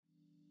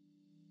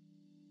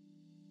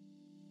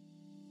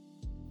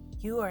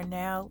You are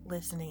now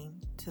listening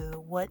to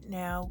What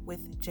Now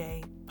with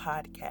Jay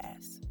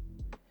podcast,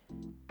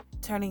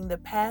 turning the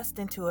past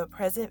into a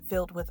present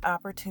filled with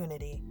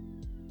opportunity,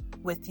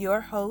 with your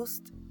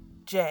host,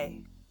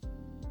 Jay.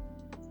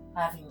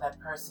 Having that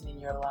person in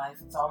your life,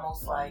 it's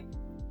almost like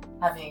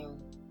having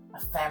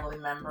a family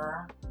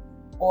member,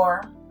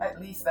 or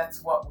at least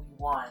that's what we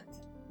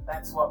want.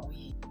 That's what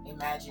we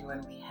imagine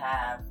when we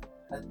have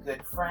a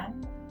good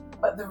friend.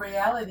 But the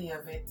reality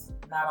of it's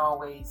not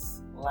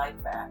always like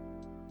that.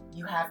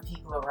 You have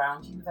people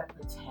around you that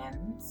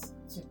pretend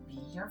to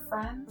be your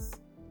friends.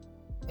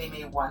 They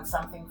may want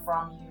something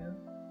from you,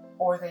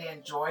 or they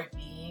enjoy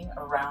being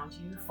around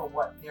you for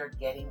what they're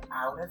getting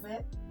out of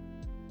it.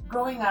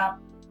 Growing up,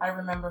 I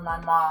remember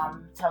my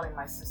mom telling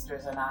my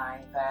sisters and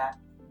I that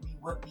we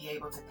would be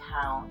able to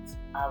count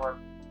our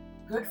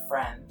good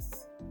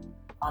friends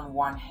on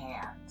one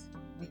hand.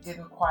 We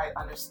didn't quite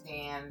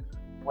understand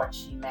what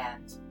she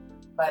meant,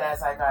 but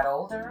as I got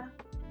older,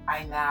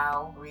 I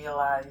now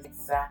realize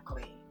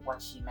exactly what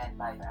she meant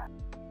by that.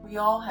 We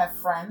all have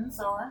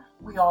friends, or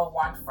we all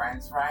want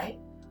friends, right?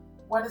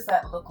 What does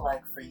that look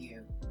like for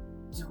you?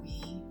 Do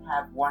we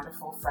have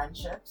wonderful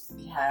friendships?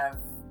 We have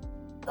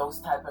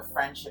those type of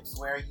friendships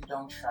where you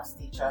don't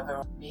trust each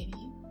other. Maybe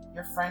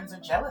your friends are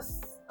jealous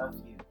of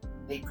you.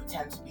 They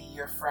pretend to be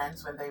your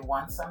friends when they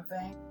want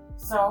something.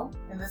 So,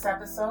 in this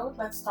episode,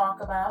 let's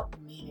talk about the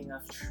meaning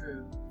of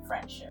true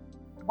friendship.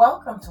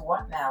 Welcome to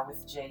What Now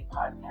with Jay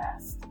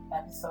podcast,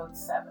 episode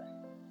 7.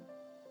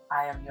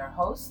 I am your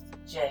host,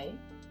 Jay,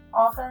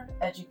 author,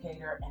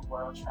 educator, and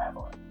world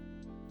traveler.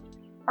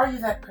 Are you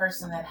that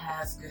person that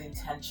has good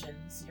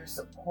intentions? You're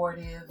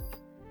supportive,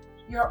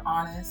 you're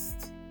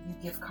honest, you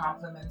give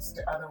compliments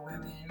to other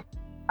women.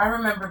 I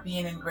remember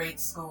being in grade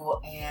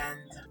school, and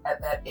at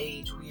that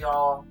age, we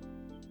all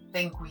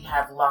think we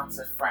have lots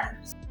of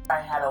friends. I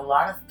had a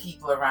lot of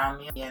people around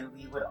me, and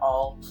we would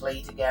all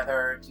play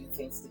together, do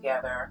things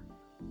together.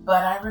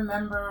 But I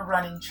remember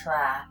running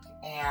track,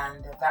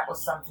 and that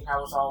was something I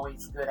was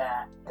always good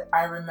at.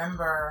 I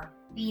remember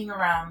being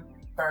around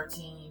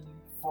 13,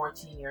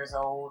 14 years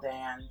old,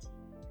 and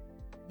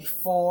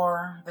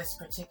before this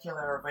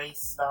particular race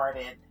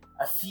started,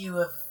 a few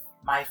of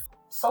my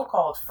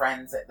so-called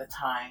friends at the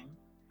time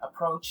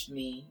approached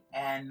me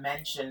and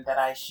mentioned that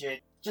I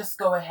should just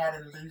go ahead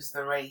and lose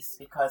the race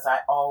because I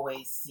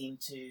always seem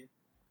to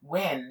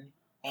win,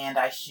 and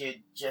I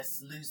should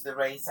just lose the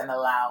race and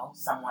allow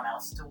someone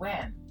else to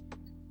win.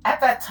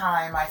 At that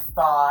time, I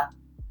thought,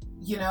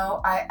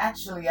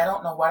 I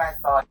don't know what I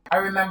thought. I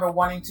remember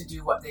wanting to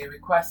do what they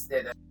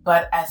requested,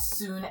 but as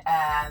soon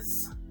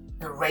as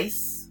the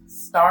race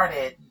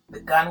started,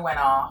 the gun went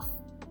off.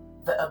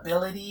 The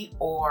ability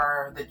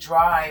or the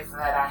drive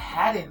that I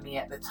had in me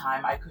at the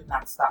time, I could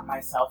not stop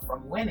myself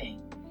from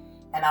winning.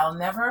 And I'll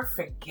never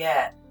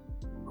forget,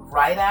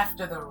 right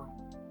after the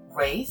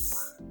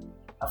race,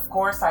 of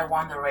course I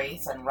won the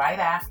race, and right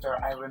after,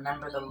 I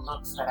remember the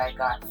looks that I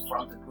got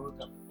from the group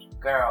of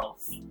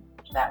girls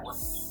that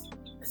was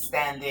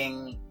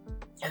standing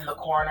in the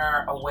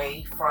corner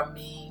away from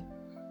me.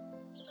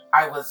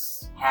 I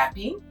was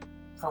happy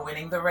for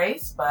winning the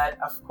race, but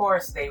of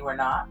course they were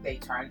not. They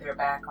turned their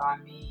back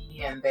on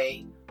me and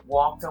they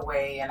walked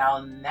away, and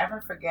I'll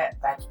never forget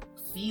that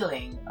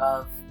feeling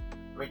of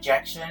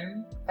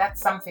rejection.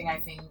 That's something I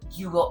think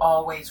you will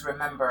always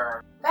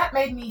remember. That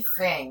made me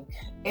think,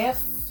 if,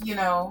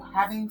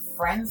 having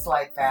friends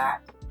like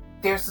that,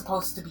 they're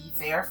supposed to be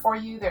there for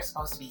you, they're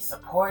supposed to be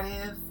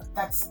supportive.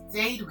 That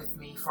stayed with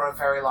me for a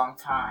very long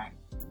time.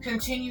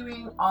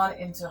 Continuing on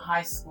into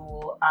high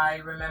school, I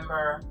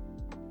remember,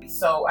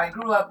 so I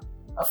grew up,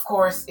 of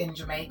course, in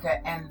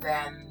Jamaica and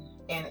then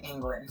in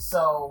England.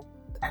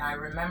 And I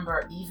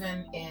remember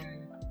even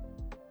in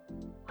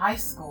high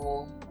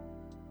school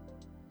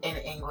in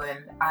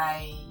England,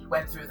 I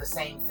went through the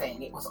same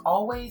thing. It was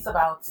always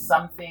about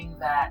something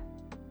that,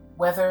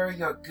 whether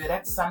you're good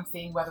at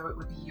something, whether it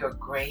would be your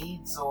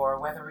grades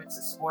or whether it's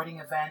a sporting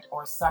event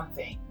or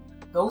something,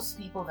 those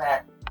people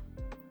that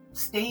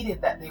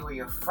stated that they were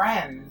your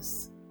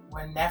friends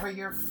were never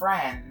your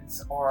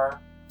friends, or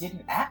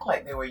didn't act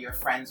like they were your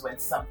friends when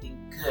something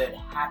good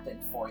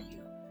happened for you.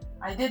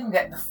 I didn't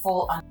get the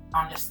full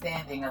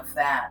understanding of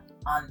that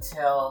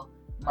until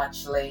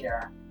much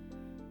later.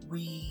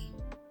 We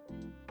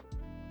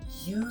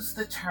use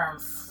the term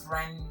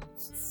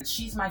friends.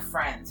 She's my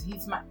friend.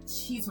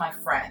 She's my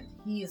friend.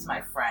 He is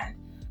my friend.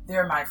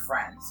 They're my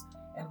friends.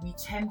 And we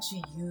tend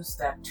to use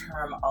that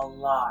term a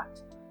lot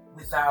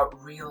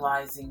without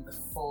realizing the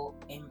full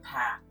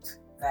impact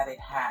that it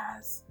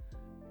has.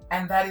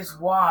 And that is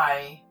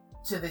why,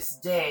 to this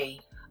day,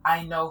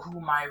 I know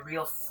who my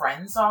real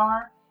friends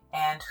are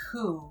and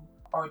who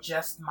are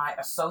just my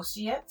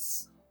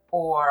associates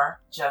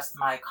or just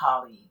my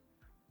colleague.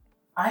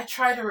 I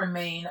try to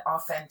remain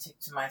authentic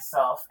to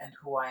myself and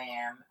who I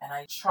am, and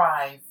I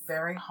try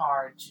very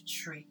hard to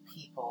treat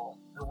people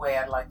the way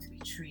I'd like to be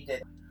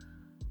treated.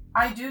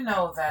 I do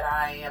know that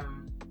I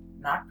am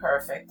not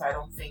perfect. I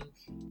don't think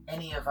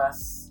any of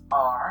us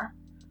are.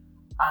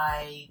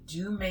 I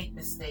do make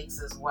mistakes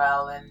as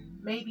well, and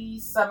maybe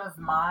some of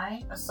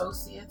my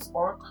associates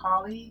or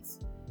colleagues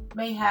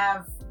may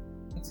have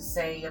to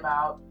say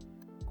about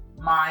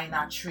my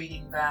not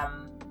treating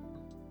them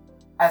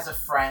as a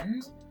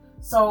friend.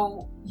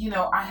 So,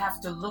 I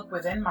have to look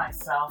within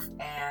myself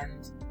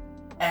and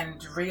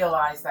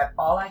realize that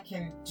all I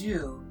can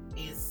do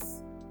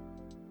is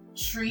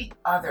treat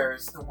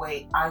others the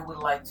way I would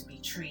like to be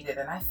treated.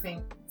 And I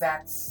think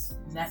that's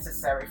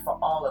necessary for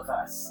all of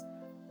us.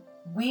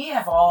 We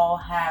have all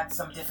had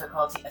some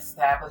difficulty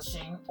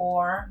establishing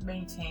or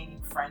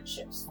maintaining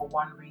friendships for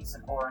one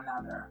reason or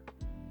another.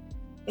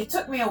 It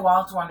took me a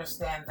while to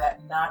understand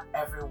that not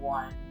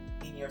everyone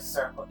in your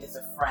circle is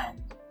a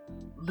friend.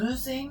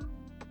 Losing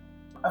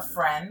a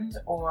friend,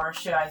 or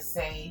should I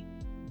say,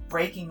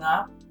 breaking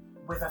up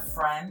with a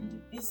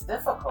friend, is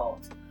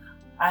difficult.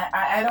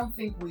 I don't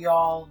think we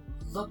all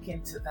look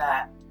into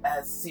that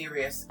as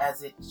serious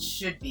as it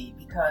should be,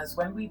 because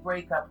when we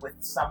break up with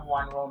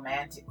someone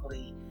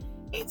romantically,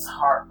 it's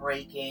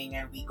heartbreaking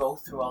and we go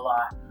through a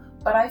lot.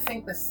 But I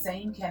think the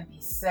same can be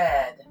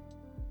said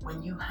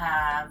when you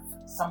have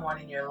someone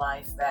in your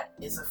life that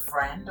is a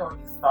friend or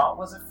you thought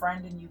was a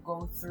friend and you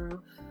go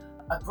through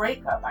a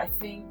breakup. I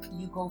think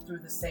you go through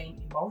the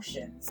same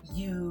emotions.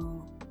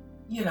 You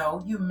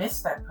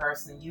miss that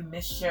person. You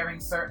miss sharing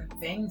certain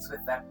things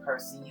with that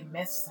person. You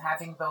miss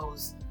having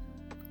those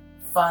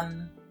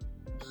fun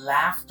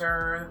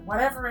laughter,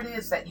 whatever it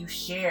is that you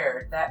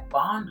shared, that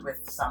bond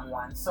with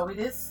someone. So it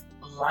is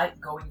like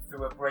going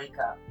through a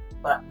breakup,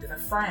 but with a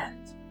friend.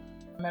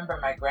 I remember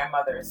my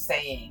grandmother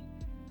saying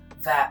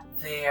that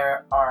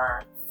there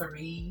are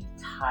 3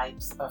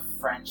 types of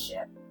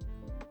friendship.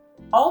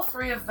 All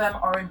 3 of them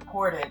are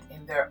important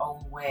in their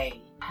own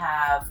way.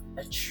 Have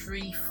a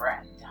tree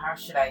friend. How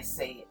should I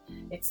say it?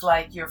 It's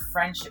like your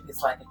friendship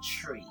is like a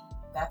tree.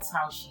 That's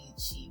how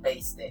she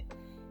based it.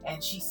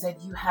 And she said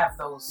you have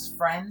those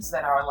friends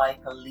that are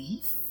like a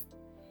leaf,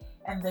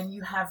 and then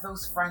you have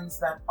those friends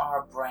that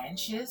are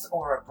branches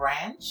or a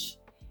branch,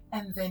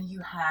 and then you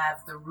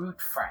have the root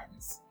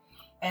friends.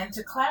 And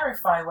to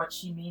clarify what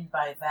she means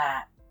by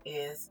that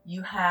is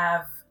you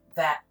have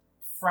that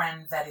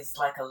friend that is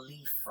like a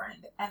leaf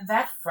friend. And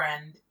that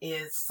friend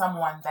is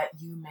someone that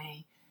you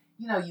may,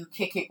 you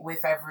kick it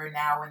with every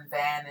now and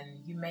then, and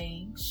you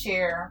may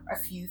share a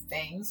few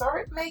things, or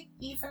it may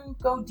even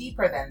go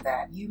deeper than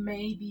that. You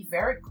may be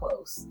very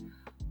close,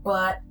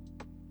 but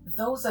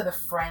those are the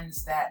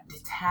friends that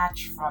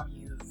detach from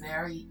you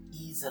very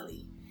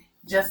easily.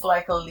 Just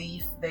like a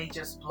leaf, they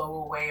just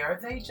blow away or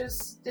they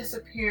just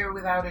disappear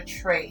without a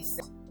trace.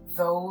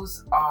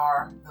 Those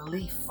are the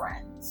leaf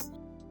friends.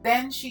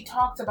 Then she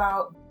talked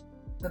about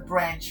the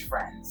branch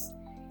friends,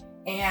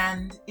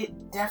 and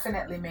it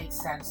definitely makes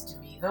sense to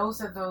me.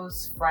 Those are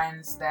those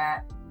friends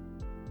that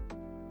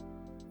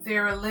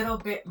they're a little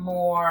bit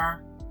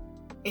more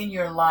in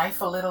your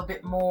life, a little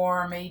bit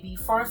more maybe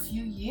for a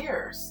few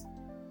years.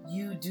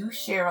 You do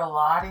share a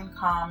lot in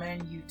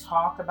common. You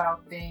talk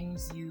about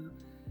things. You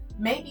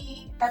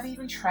maybe have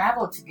even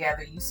traveled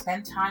together. You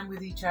spend time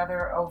with each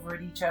other over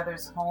at each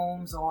other's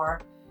homes,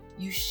 or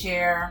you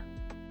share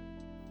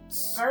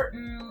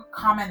certain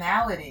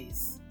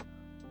commonalities.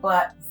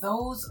 But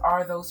those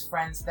are those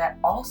friends that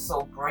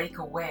also break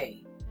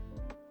away.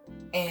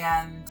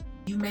 And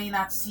you may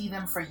not see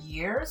them for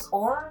years,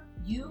 or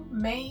you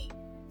may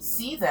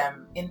see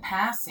them in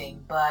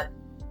passing, but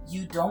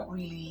you don't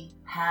really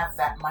have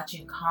that much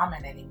in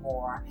common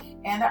anymore.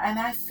 And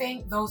I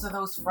think those are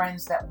those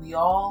friends that we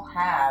all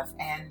have.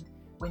 And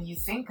when you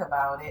think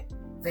about it,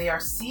 they are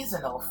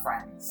seasonal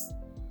friends.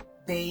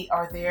 They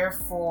are there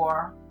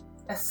for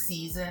a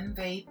season.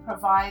 They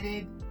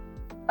provided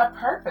a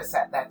purpose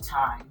at that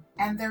time,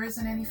 and there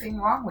isn't anything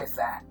wrong with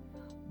that.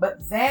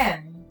 But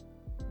then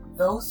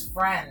those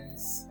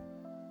friends,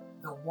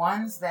 the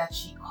ones that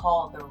she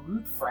called the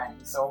root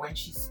friends, or when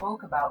she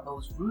spoke about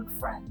those root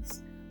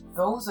friends,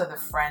 those are the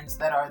friends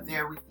that are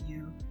there with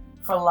you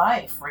for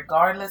life,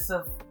 regardless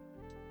of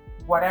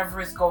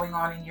whatever is going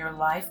on in your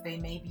life. They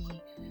may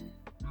be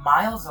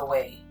miles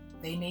away.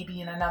 They may be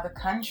in another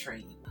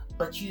country.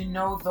 But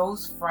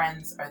those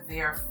friends are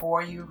there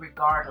for you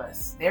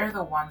regardless. They're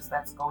the ones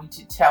that's going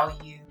to tell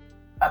you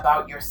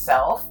about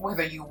yourself,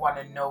 whether you want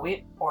to know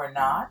it or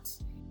not.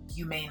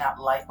 You may not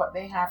like what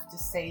they have to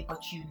say,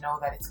 but you know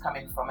that it's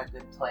coming from a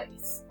good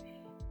place.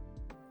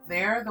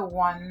 They're the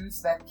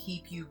ones that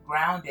keep you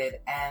grounded.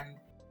 And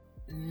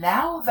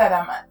now that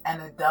I'm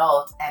an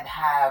adult and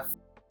have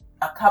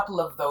a couple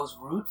of those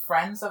root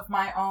friends of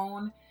my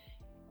own,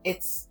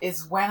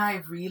 is when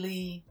I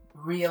really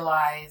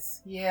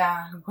realize,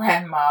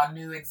 grandma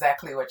knew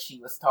exactly what she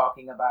was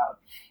talking about.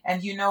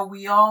 And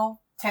we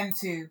all tend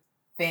to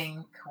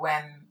think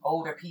when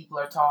older people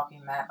are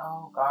talking that,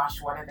 oh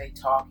gosh, what are they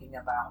talking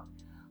about?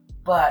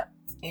 But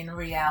in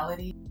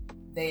reality,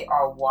 they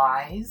are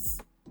wise.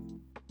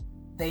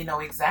 They know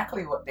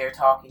exactly what they're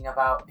talking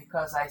about,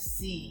 because I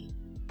see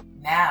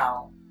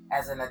now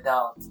as an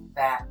adult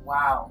that,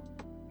 wow,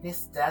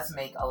 this does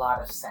make a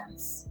lot of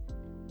sense.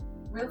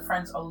 Real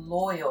friends are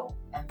loyal,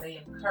 and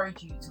they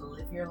encourage you to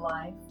live your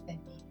life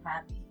and be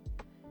happy.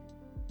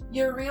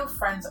 Your real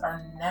friends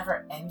are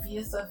never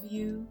envious of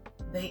you.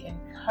 They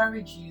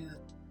encourage you.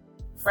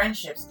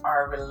 Friendships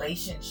are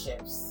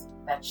relationships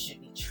that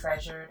should be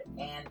treasured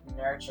and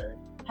nurtured.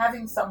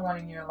 Having someone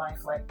in your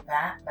life like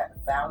that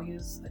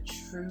values the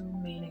true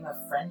meaning of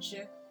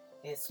friendship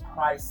is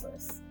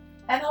priceless.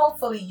 And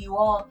hopefully you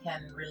all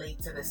can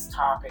relate to this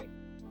topic.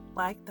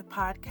 Like the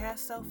podcast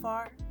so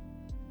far?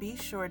 Be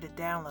sure to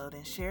download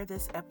and share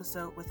this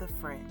episode with a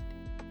friend.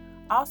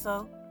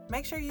 Also,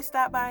 make sure you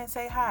stop by and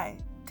say hi.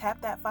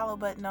 Tap that follow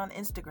button on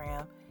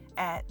Instagram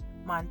at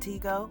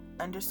Montego_JAE.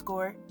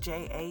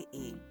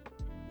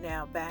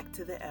 Now back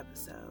to the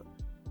episode.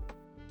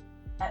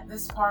 At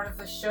this part of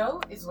the show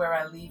is where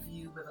I leave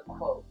you with a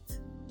quote.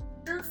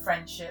 True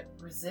friendship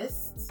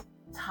resists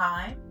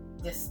time,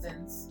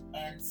 distance,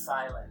 and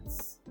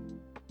silence.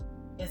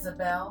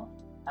 Isabel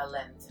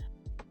Allende.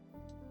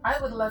 I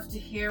would love to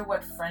hear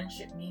what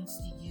friendship means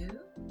to you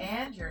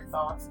and your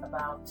thoughts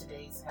about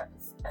today's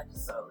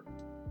episode.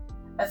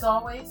 As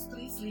always,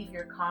 please leave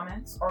your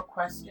comments or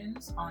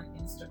questions on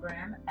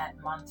Instagram at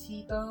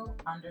Montego_J.